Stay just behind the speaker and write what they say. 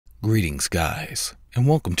Greetings guys, and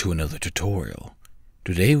welcome to another tutorial.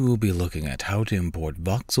 Today we will be looking at how to import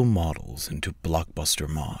voxel models into Blockbuster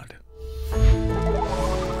Mod.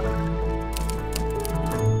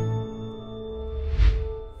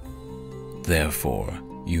 Therefore,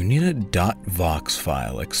 you need a .vox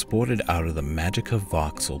file exported out of the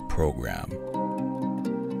MagicaVoxel program.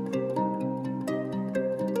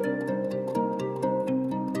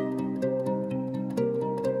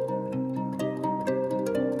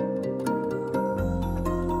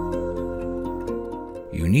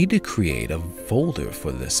 You need to create a folder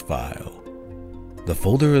for this file. The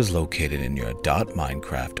folder is located in your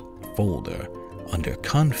 .minecraft folder under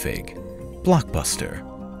Config, Blockbuster,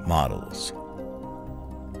 Models.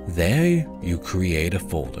 There you create a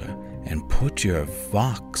folder and put your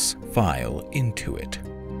Vox file into it.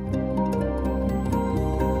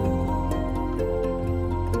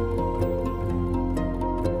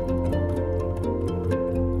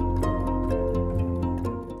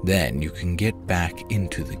 Then you can get back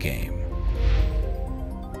into the game.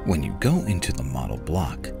 When you go into the model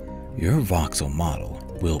block, your voxel model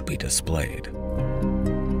will be displayed.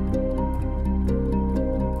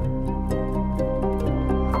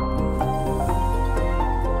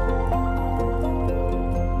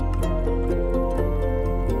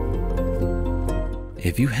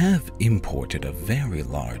 If you have imported a very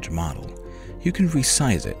large model, you can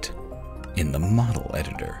resize it in the model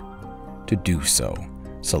editor. To do so,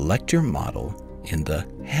 select your model in the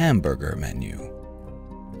hamburger menu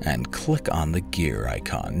and click on the gear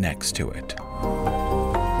icon next to it.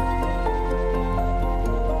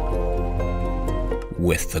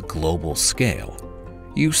 With the global scale,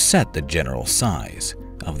 you set the general size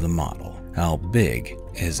of the model. How big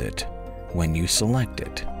is it when you select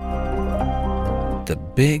it? The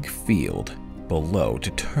big field below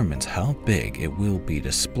determines how big it will be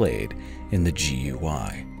displayed in the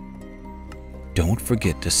GUI. Don't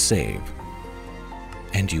forget to save,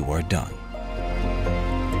 and you are done.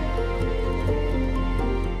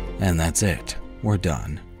 And that's it. We're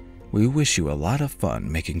done. We wish you a lot of fun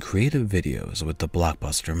making creative videos with the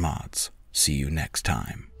Blockbuster mods. See you next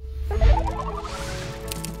time.